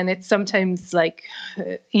important, and it's sometimes like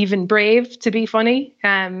even brave to be funny.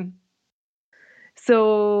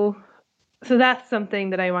 So so that's something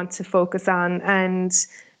that I want to focus on. And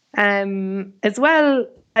as well,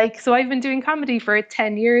 like, so I've been doing comedy for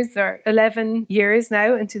 10 years or 11 years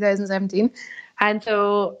now in 2017. And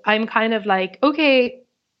so I'm kind of like, okay,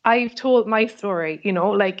 I've told my story, you know,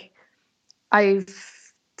 like I've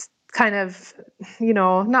kind of, you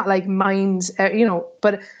know, not like mind, you know,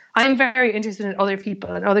 but I'm very interested in other people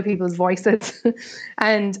and other people's voices.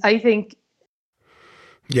 And I think,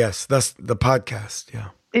 Yes, that's the podcast. Yeah.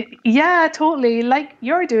 yeah, totally. Like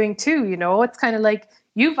you're doing too, you know, it's kind of like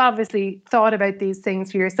you've obviously thought about these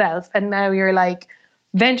things for yourself, and now you're like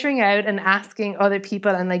venturing out and asking other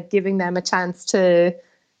people and like giving them a chance to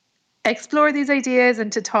explore these ideas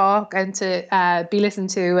and to talk and to be listened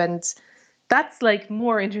to. And that's like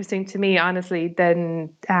more interesting to me, honestly, than,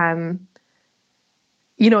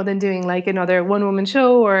 you know, than doing like another one woman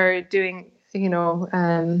show or doing, you know,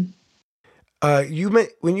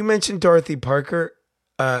 When you mentioned Dorothy Parker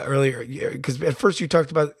earlier, because at first you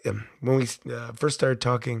talked about when we first started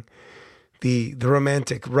talking, the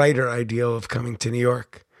romantic writer ideal of coming to New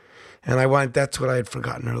York, and that's what I had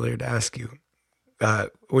forgotten earlier to ask you.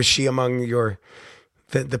 Was she among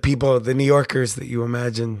the people, the New Yorkers that you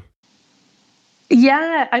imagine?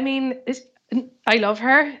 yeah, I mean, I love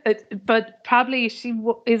her, but probably she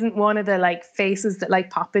isn't one of the like faces that like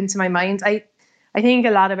pop into my mind. I think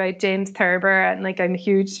a lot about James Thurber, and like I'm a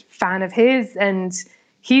huge fan of his, and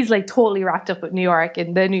he's like totally wrapped up with New York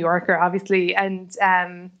and the New Yorker, obviously, and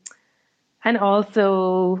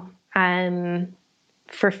also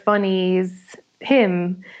for funnies,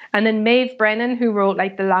 him. And then Maeve Brennan, who wrote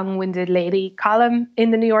like the long-winded lady column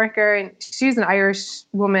in the New Yorker, and she's an Irish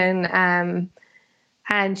woman,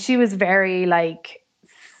 and she was very like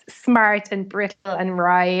smart and brittle and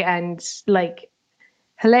wry and like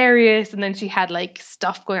hilarious. And then she had like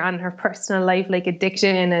stuff going on in her personal life, like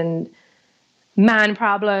addiction and man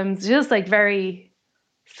problems, just like very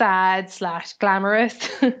sad slash glamorous.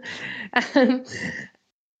 um,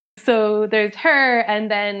 so there's her,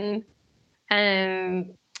 and then um,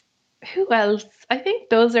 who else? I think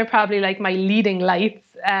those are probably like my leading lights.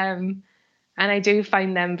 And I do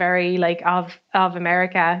find them very like of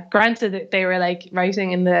America. Granted that they were like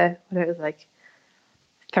writing in the what it was like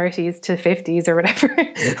 30s to 50s or whatever.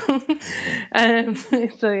 um,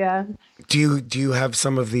 so yeah. Do you have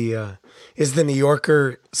some of the? Is the New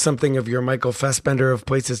Yorker something of your Michael Fassbender of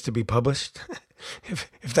places to be published?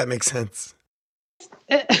 if that makes sense.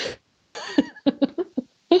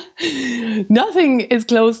 Nothing is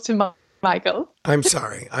close to Michael. I'm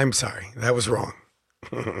sorry. That was wrong.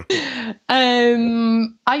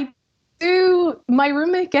 I do. My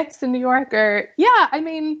roommate gets the New Yorker. Yeah, I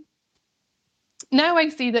mean, now I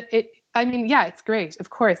see that it. I mean, yeah, it's great. Of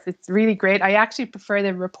course, it's really great. I actually prefer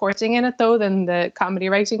the reporting in it though than the comedy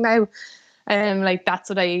writing now. Like that's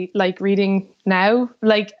what I like reading now.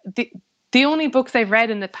 Like the only books I've read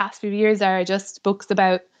in the past few years are just books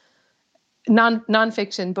about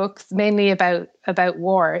non-fiction books, mainly about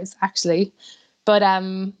wars, actually. But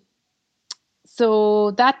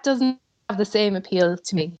so that doesn't have the same appeal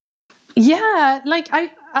to me. Yeah, like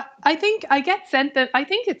I think I get sent that. I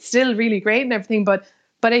think it's still really great and everything, but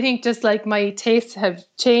I think just like my tastes have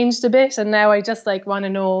changed a bit, and now I just like want to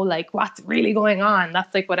know like what's really going on.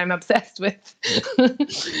 That's like what I'm obsessed with.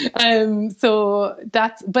 So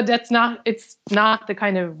that's not, it's not the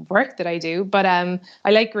kind of work that I do, but I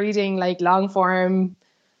like reading like long form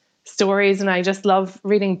stories, and I just love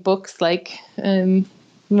reading books. Like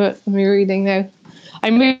what am I reading now?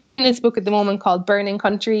 I'm reading this book at the moment called Burning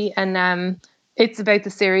Country, and it's about the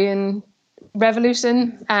Syrian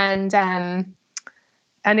revolution, and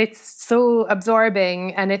and it's so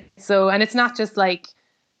absorbing, and it's not just like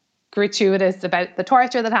gratuitous about the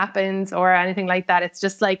torture that happens or anything like that. It's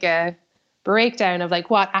just like a breakdown of like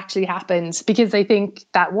what actually happened, because I think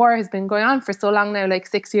that war has been going on for so long now, like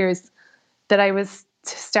 6 years, that I was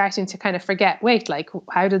starting to kind of forget, wait, like,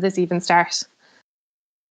 how did this even start?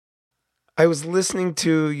 I was listening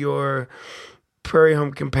to your Prairie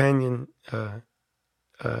Home Companion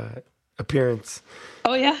appearance.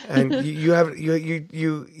 Oh yeah. And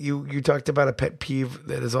you talked about a pet peeve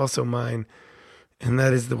that is also mine, and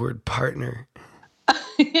that is the word partner.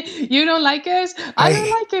 You don't like it? I don't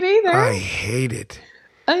like it either. I hate it.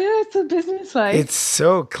 I know, it's so businesslike. It's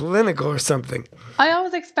so clinical or something. I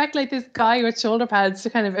always expect like this guy with shoulder pads to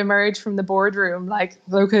kind of emerge from the boardroom, like,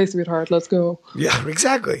 okay, sweetheart, let's go. Yeah,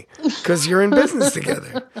 exactly. Because you're in business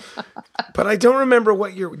together. But I don't remember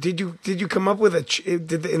what did you come up with in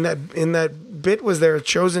that bit, was there a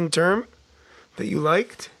chosen term that you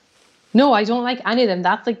liked? No, I don't like any of them.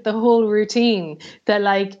 That's like the whole routine. That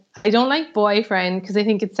like, I don't like boyfriend because I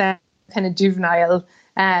think it sounds kind of juvenile.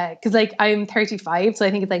 Because like I'm 35, so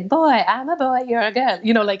I think it's like, boy, I'm a boy, you're a girl.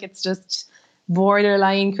 You know, like it's just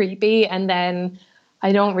borderline creepy. And then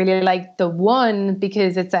I don't really like the one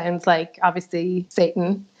because it sounds like obviously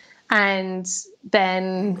Satan. And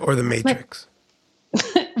then or the Matrix.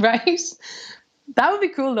 Right? That would be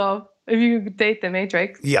cool though, if you could date the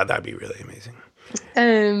Matrix. Yeah, that'd be really amazing.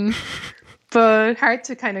 But hard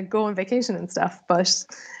to kind of go on vacation and stuff. But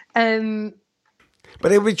it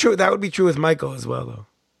would be true. That would be true with Michael as well, though.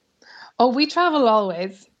 Oh, we travel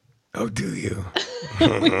always. Oh, do you?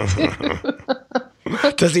 We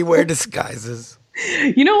do. Does he wear disguises?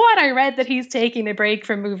 You know what? I read that he's taking a break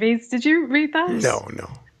from movies. Did you read that? No.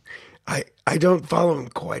 I don't follow him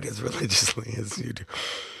quite as religiously as you do.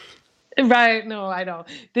 Right? No, I know.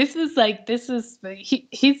 He's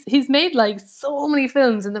made like so many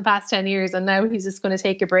films in the past 10 years, and now he's just going to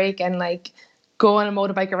take a break and like go on a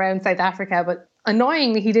motorbike around South Africa. But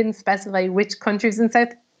annoyingly, he didn't specify which countries in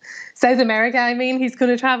South America. I mean, he's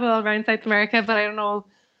going to travel all around South America, but I don't know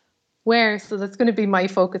where. So that's going to be my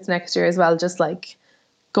focus next year as well. Just like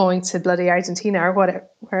going to bloody Argentina or whatever,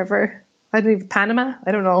 wherever. I don't even, Panama.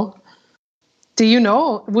 I don't know. Do you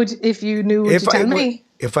know? If you knew, would you tell me?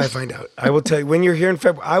 If I find out, I will tell you. When you're here in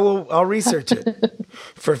February, I'll research it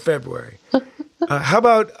for February. How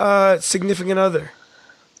about significant other?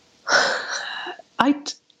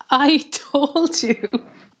 I told you.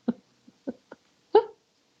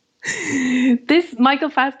 This Michael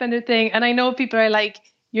Fassbender thing, and I know people are like,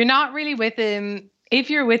 you're not really with him.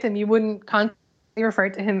 If you're with him, you wouldn't constantly refer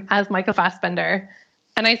to him as Michael Fassbender.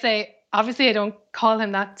 And I say, obviously, I don't call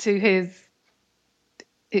him that to his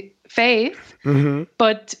face, mm-hmm.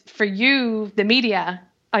 But for you, the media,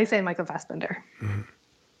 I say Michael Fassbender. Mm-hmm.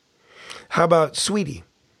 How about Sweetie?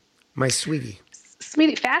 My sweetie.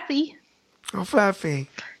 Sweetie, Fassy. Oh, Faffy.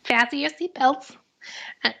 Fassy your seatbelts.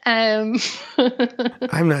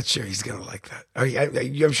 I'm not sure he's going to like that.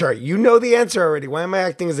 I'm sure you know the answer already. Why am I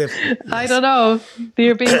acting as if... Yes. I don't know.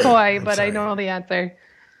 You're being coy, but sorry. I know the answer.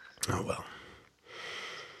 Oh, well.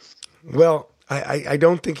 Well, I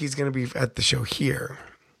don't think he's going to be at the show here.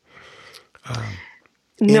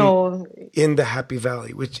 No. In the Happy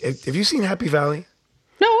Valley, which... Have you seen Happy Valley?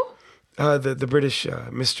 No. The British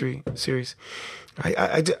mystery series.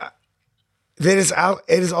 It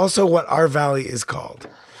is also what our valley is called.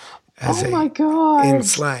 My God! In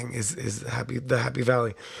slang, is the Happy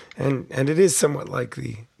Valley, and it is somewhat like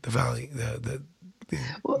the valley. The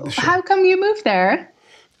show. How come you moved there?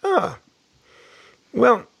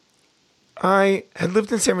 Well, I had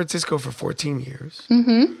lived in San Francisco for 14 years,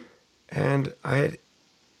 mm-hmm. and I had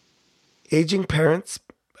aging parents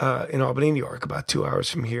in Albany, New York, about 2 hours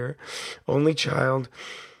from here. Only child.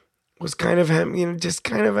 Was kind of, I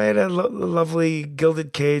had a lovely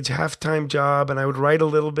gilded cage, half-time job, and I would write a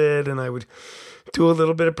little bit, and I would do a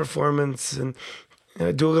little bit of performance, and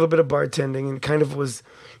do a little bit of bartending, and kind of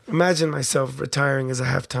imagine myself retiring as a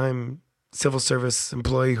half-time civil service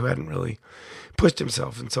employee who hadn't really pushed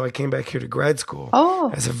himself. And so I came back here to grad school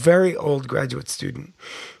as a very old graduate student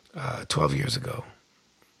 12 years ago.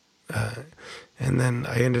 And then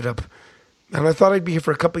I ended up... And I thought I'd be here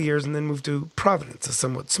for a couple of years and then move to Providence, a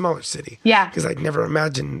somewhat smaller city. Yeah. Because I'd never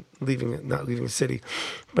imagined not leaving a city.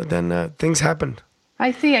 But then things happened.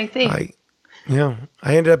 I see. I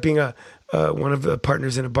ended up being one of the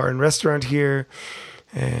partners in a bar and restaurant here.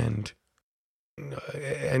 And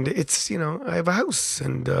it's, I have a house.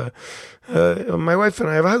 And my wife and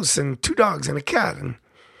I have a house and 2 dogs and a cat and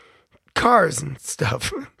cars and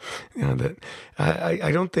stuff. That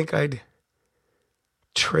I don't think I'd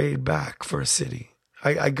trade back for a city.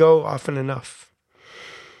 I go often enough.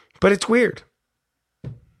 But it's weird.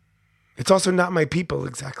 It's also not my people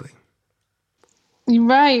exactly.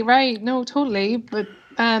 Right. No, totally. But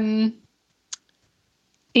in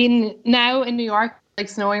New York, like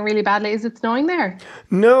snowing really badly. Is it snowing there?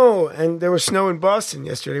 No, and there was snow in Boston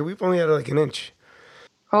yesterday. We've only had like an inch.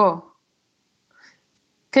 Oh,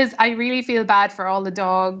 because I really feel bad for all the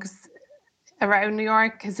dogs around New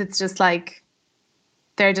York because it's just like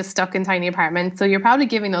they're just stuck in tiny apartments. So you're probably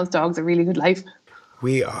giving those dogs a really good life.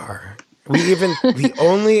 We are. The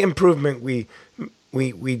only improvement we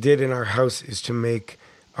did in our house is to make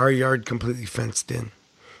our yard completely fenced in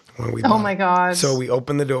when we bought Oh my God. So we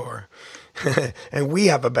opened the door. And we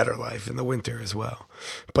have a better life in the winter as well.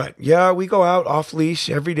 But yeah, we go out off leash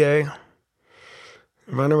every day,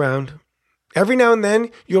 run around. Every now and then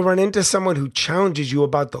you'll run into someone who challenges you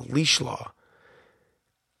about the leash law.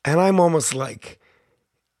 And I'm almost like,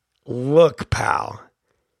 look, pal,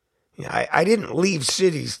 I didn't leave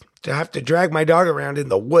cities to have to drag my dog around in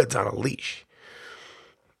the woods on a leash.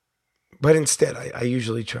 But instead, I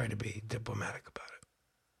usually try to be diplomatic about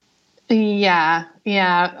it. Yeah.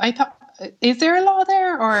 I thought, is there a law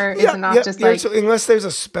there or is it not just like... So unless there's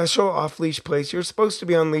a special off-leash place, you're supposed to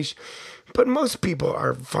be on leash. But most people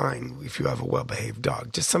are fine if you have a well-behaved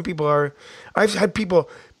dog. Just some people are. I've had people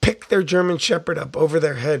pick their German Shepherd up over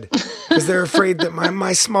their head because they're afraid that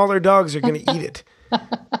my smaller dogs are going to eat it.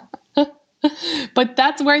 But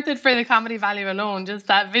that's worth it for the comedy value alone. Just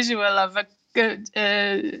that visual of a good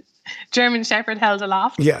German Shepherd held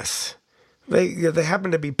aloft. Yes. They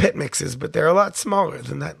happen to be pit mixes, but they're a lot smaller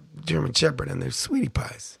than that German Shepherd, and they're sweetie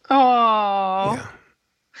pies. Oh. Yeah.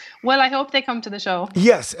 Well, I hope they come to the show.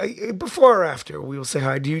 Yes. Before or after, we will say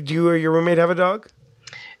hi. Do you or your roommate have a dog?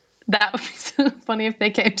 That would be so funny if they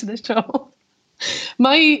came to the show.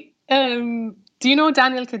 My... do you know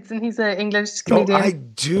Daniel Kitson? He's an English comedian. Oh, I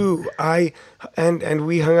do. And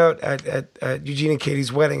we hung out at Eugene and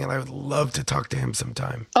Katie's wedding, and I would love to talk to him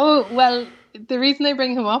sometime. Oh, well, the reason I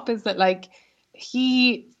bring him up is that, like,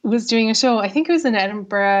 he was doing a show, I think it was in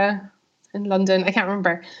Edinburgh, in London, I can't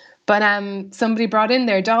remember. But somebody brought in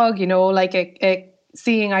their dog, you know, like a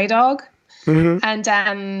seeing eye dog. Mm-hmm.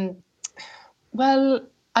 And, well,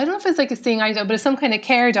 I don't know if it's like a seeing eye dog, but it's some kind of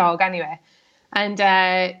care dog anyway. And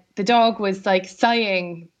the dog was like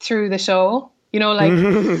sighing through the show, you know, like,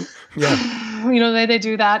 yeah, you know, they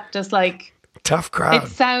do that, just like tough crowd. It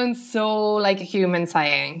sounds so like a human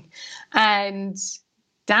sighing. And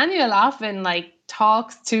Daniel often like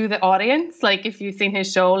talks to the audience, like if you've seen his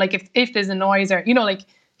show, like if there's a noise or, you know, like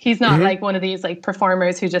he's not like one of these like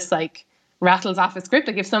performers who just like rattles off a script.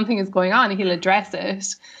 Like if something is going on, he'll address it.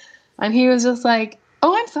 And he was just like,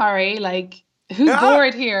 oh, I'm sorry, like, who's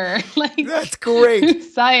bored here? Like, that's great.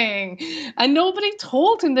 Who's sighing? And nobody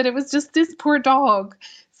told him that it was just this poor dog.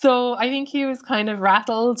 So I think he was kind of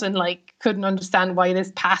rattled and like couldn't understand why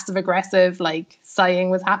this passive aggressive like sighing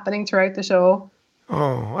was happening throughout the show.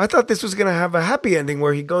 Oh, I thought this was going to have a happy ending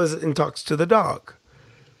where he goes and talks to the dog.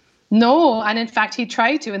 No, and in fact he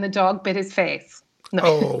tried to, and the dog bit his face.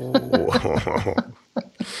 No.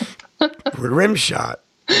 Oh, rim shot.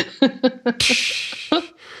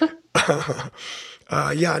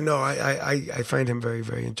 Yeah, no, I find him very,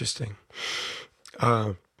 very interesting.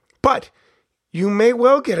 But you may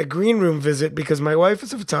well get a green room visit because my wife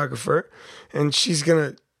is a photographer and she's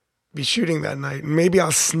going to be shooting that night. Maybe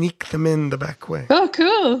I'll sneak them in the back way. Oh,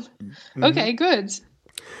 cool. Mm-hmm. Okay, good.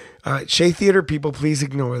 Shea Theater people, please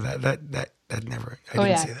ignore that. That never. I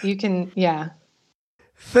didn't say that. You can. Yeah.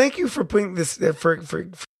 Thank you for putting this for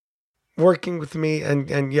working with me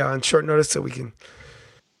and yeah on short notice so we can.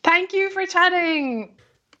 Thank you for chatting.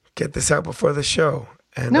 Get this out before the show,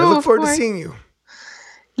 and I look forward to seeing you.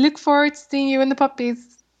 Look forward to seeing you and the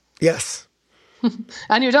puppies. Yes.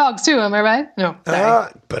 And your dogs too. Am I right? No.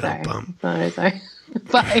 Sorry. But Sorry.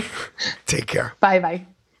 Bye. Take care. Bye.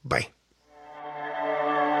 Bye.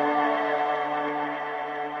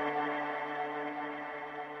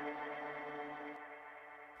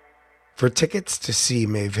 For tickets to see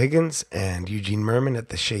Maeve Higgins and Eugene Mirman at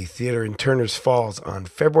the Shea Theater in Turners Falls on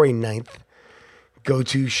February 9th, go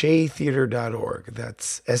to sheatheater.org.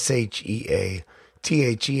 That's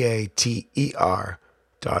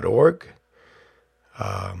SHEATHEATER.org.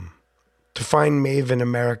 To find Maeve in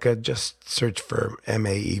America, just search for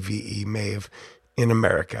MAEVE, Maeve in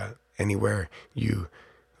America, anywhere you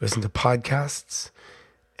listen to podcasts.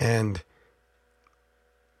 And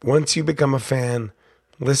once you become a fan,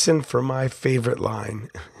 listen for my favorite line.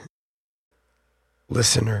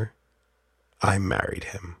 Listener, I married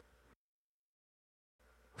him.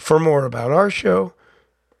 For more about our show,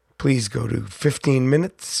 please go to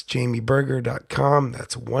 15minutes, jamieberger.com.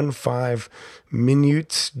 That's 15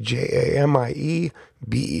 minutes,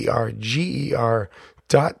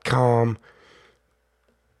 JAMIEBERGER.com.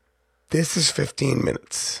 This is 15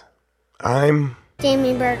 Minutes. I'm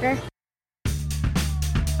Jamie Berger.